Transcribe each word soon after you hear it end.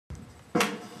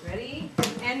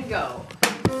and go.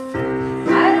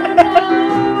 I don't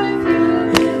know if you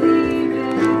believe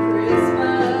in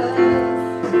Christmas.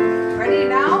 Ready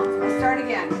now? We'll start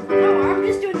again. No, I'm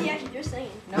just doing the action. You're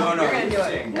saying. No, you're gonna do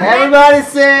it. Everybody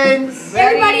sings.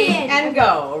 Everybody in. And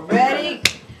go. Ready?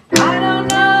 I don't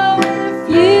know if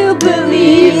you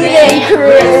believe in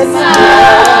Christmas,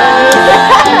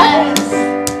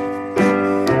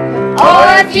 or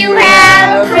if you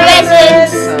have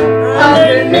presents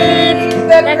underneath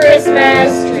the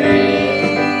Christmas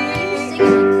tree.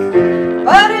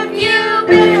 but if you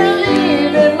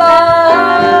believe in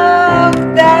love,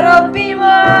 that'll be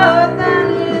more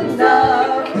than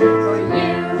enough for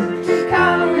you to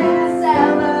come and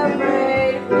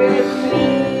celebrate with me.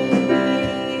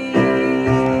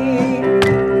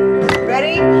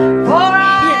 Ready? For I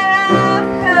have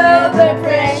held the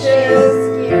precious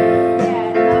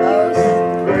gift of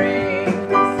spring,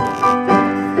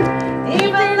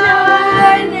 even though I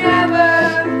never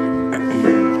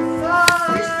saw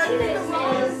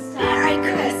Christmas. Merry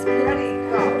Christmas. Ready?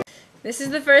 Go. This is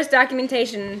the first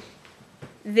documentation,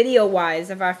 video-wise,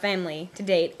 of our family to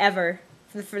date, ever.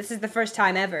 This is the first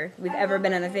time ever we've ever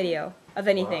been on a video of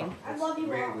anything. I love you,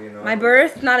 Mom. My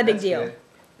birth, not a big That's deal. good.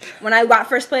 When I got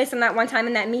first place on that one time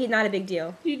in that meet, not a big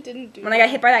deal. You didn't do When I got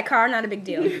hit by that car, not a big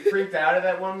deal. You freaked out at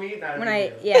that one meet? Not a When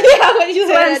big I, deal. yeah. Yeah, when you So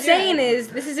said what I'm that, saying is,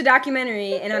 this is a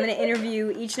documentary, and I'm going to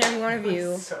interview each and every one of you,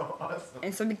 That's so awesome.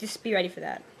 and so just be ready for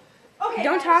that. Okay.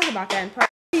 Don't talk about that in part.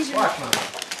 Watch, Mom.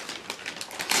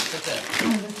 What's that?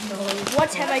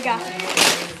 What have I got?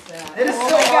 It is Oh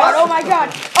so my god, oh awesome. my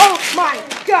god, oh my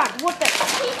god, what the?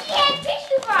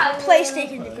 tissue box.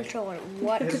 PlayStation the controller,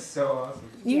 what? It is so awesome.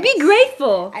 You'd be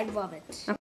grateful. I love it.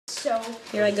 So,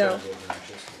 Here I go.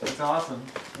 It's awesome.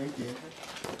 Thank you.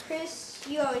 Chris,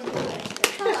 you always do it.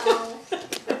 Hello. I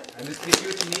just give you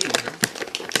what you need.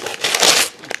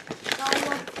 I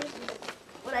love Christmas.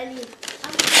 What I need.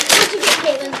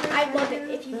 I love it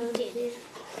if you did.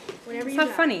 Whenever It's you not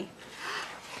got. funny.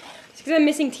 Just because I'm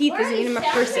missing teeth doesn't mean I'm a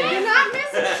person. You're not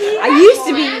missing teeth. I used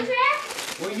to be.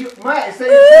 Well, you might. It's not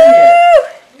your turn yet.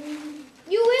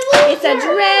 You will. It's a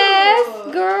dress,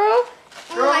 girl.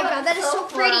 Oh my god, that is so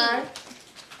pretty.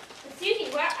 Susie,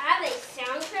 what are they?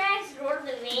 Soundtracks, Lord of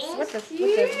the Rings? What the?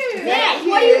 Yeah,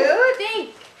 What do you think?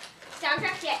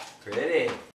 soundtracks, yes. Pretty.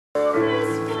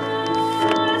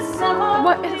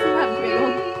 What is that big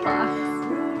old box?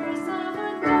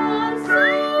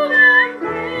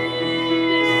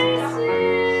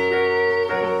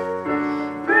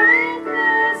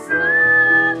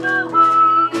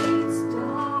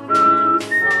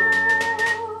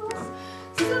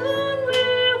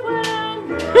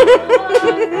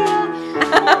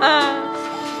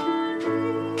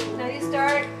 Now you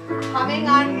start humming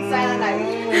on Silent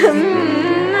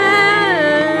Night.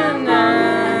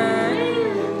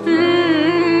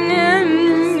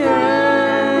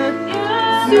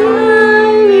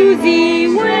 Susie,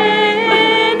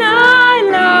 when I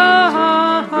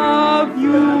love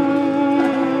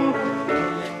you,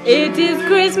 it is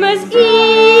Christmas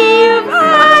Eve,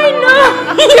 I know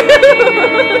you.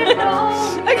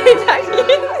 Okay,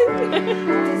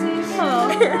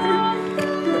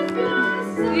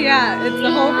 yeah, it's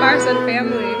the whole Farstad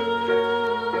family.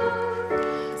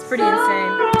 It's pretty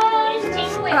insane. Just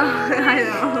take away. I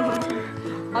know.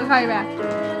 I'll call you back.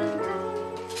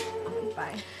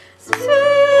 Bye.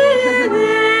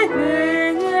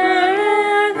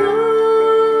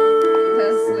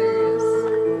 That's hilarious.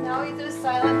 Now we do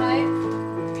Silent Night.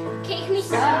 Take me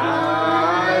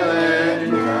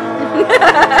Silent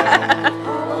night.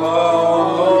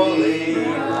 Holy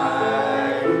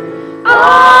night.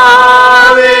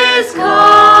 All is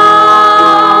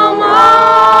calm,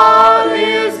 all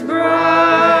is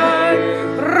bright,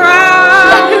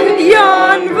 round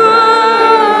yon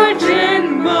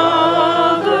virgin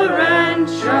mother and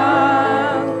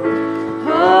child,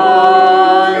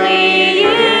 holy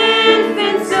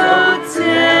infant so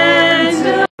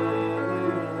tender.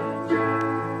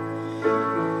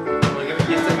 We're gonna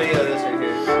get some video of this right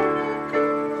here.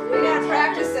 We gotta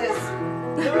practice this.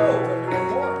 No,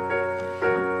 more.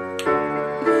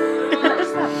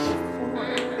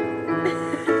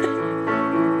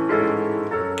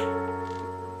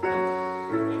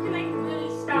 You can like really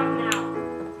stop now.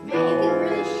 Man, you can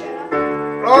really shut up.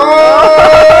 Oh!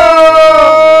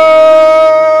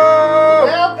 A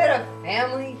little bit of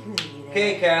family community.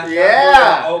 Okay, Cass.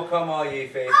 Yeah. Oh, come all ye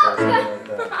faithful.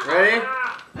 Ready?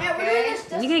 Man, we're doing this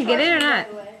just You gonna get it or not?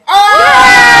 by the way.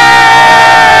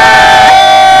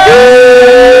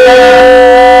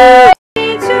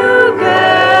 To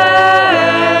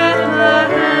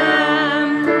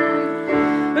Bethlehem.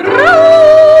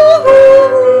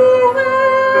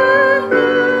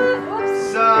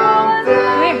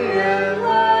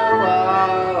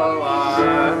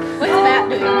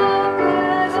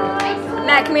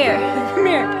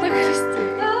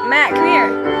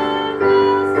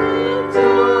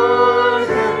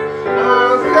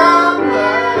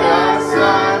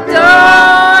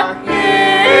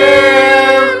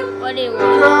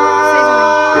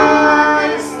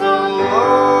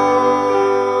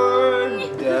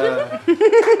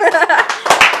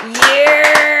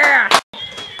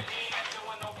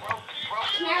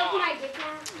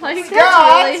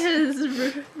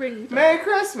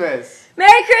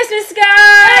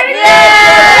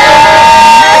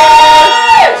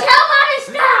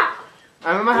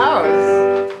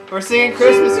 We're singing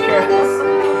Christmas carols.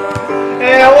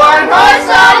 In a one-horse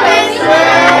open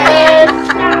sleigh.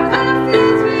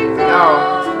 No,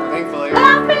 thankfully. I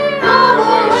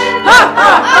wish. Ha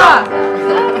ha ha!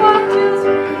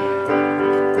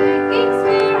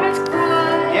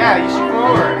 Yeah, you should come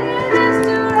over.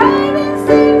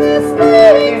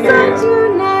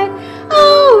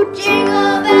 Oh,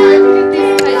 jingle bells,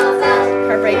 jingle bells.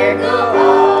 Heartbreaker.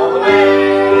 All the way.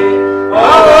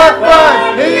 Oh, what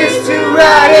fun it is to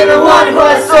ride in a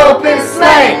one-horse open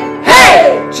sleigh.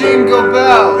 Hey! Jingle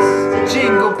bells,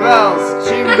 jingle bells,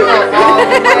 jingle all the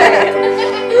way.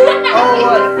 Oh,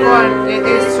 what fun it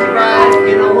is to ride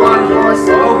in a one-horse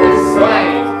open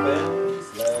sleigh.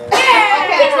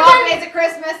 Okay, 12 days of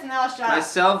Christmas and then I'll shut My up.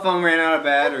 cell phone ran out of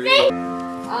battery.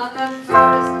 On the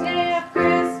first day of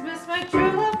Christmas, my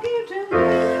true love gave to me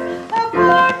a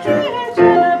partridge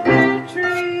in a pear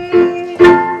tree.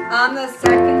 On the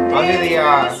second I'll do day the, of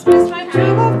Christmas, my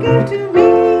true love gave to me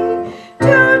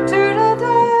two turtle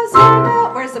doves and a...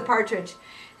 Where's the partridge?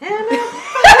 And a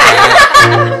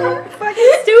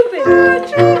Fucking stupid.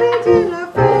 partridge in a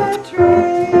pear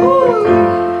tree.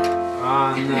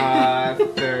 On the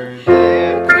third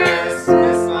day of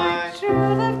Christmas, my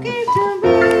True love gave to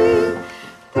me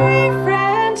 3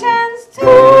 French hens, 2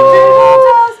 turtle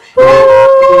doves, and a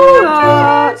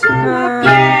partridge in a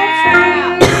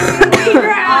pear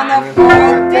tree. On the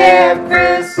 4th day of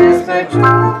Christmas, my true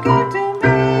love gave to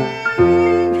me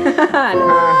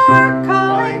 4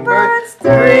 calling birds,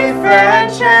 3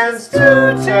 French hens, 2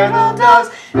 turtle doves,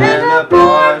 and a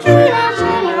partridge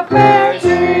in a pear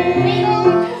tree.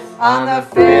 On the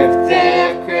 5th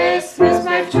day of Christmas,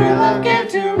 my true love gave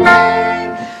to me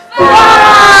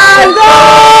 5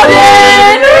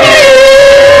 golden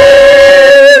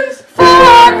rings, 4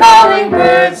 calling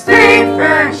birds, 3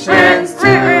 French hens, 2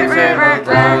 turtle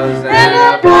doves, and a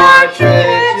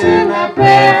partridge in a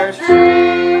pear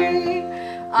tree.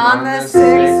 On the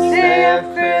 6th day of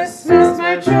Christmas,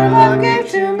 my true love gave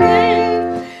to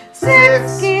me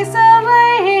 6 geese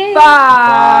a-laying, 5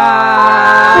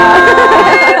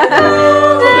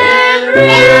 golden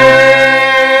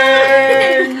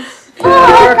rings,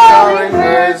 4 calling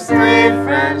birds, 3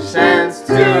 French hens, 2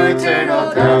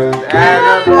 turtle doves, and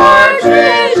a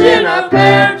partridge in a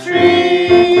pear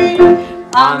tree.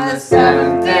 On the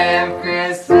 7th day of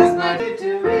Christmas, my true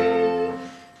to me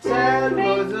 10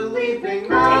 boats a leaping,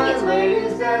 9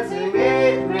 ladies dancing,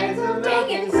 8 maids a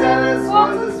milking, 7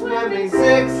 swans a swimming,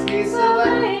 6 geese a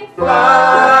laying,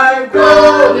 5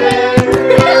 golden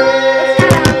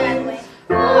rings,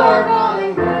 4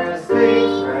 calling birds,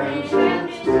 3 French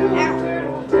hens, 2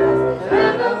 turtle doves,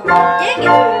 and a partridge in a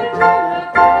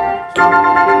pear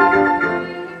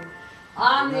tree.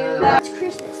 On the 11th. It's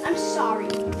Christmas. I'm sorry.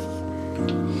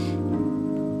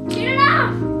 Get it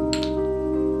off!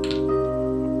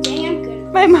 Dang, I'm good.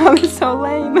 My mom is so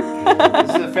lame. This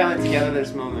is a family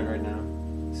togetherness moment right now.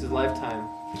 This is lifetime.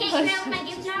 Can't you smell my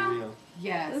gift This is now? real.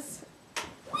 Yes.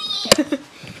 Oh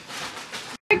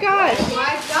my gosh. Oh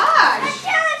my gosh!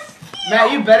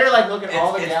 Matt, you better like look at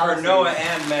all the It's for galaxies. Noah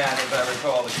and Matt, if I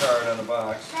recall the card on the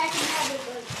box.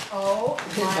 Oh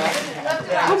my. Lift it up.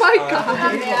 Oh my Lift it up,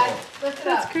 god. man. Lift it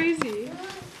up. Crazy.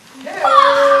 No.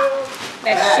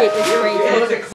 That shit is crazy. It was a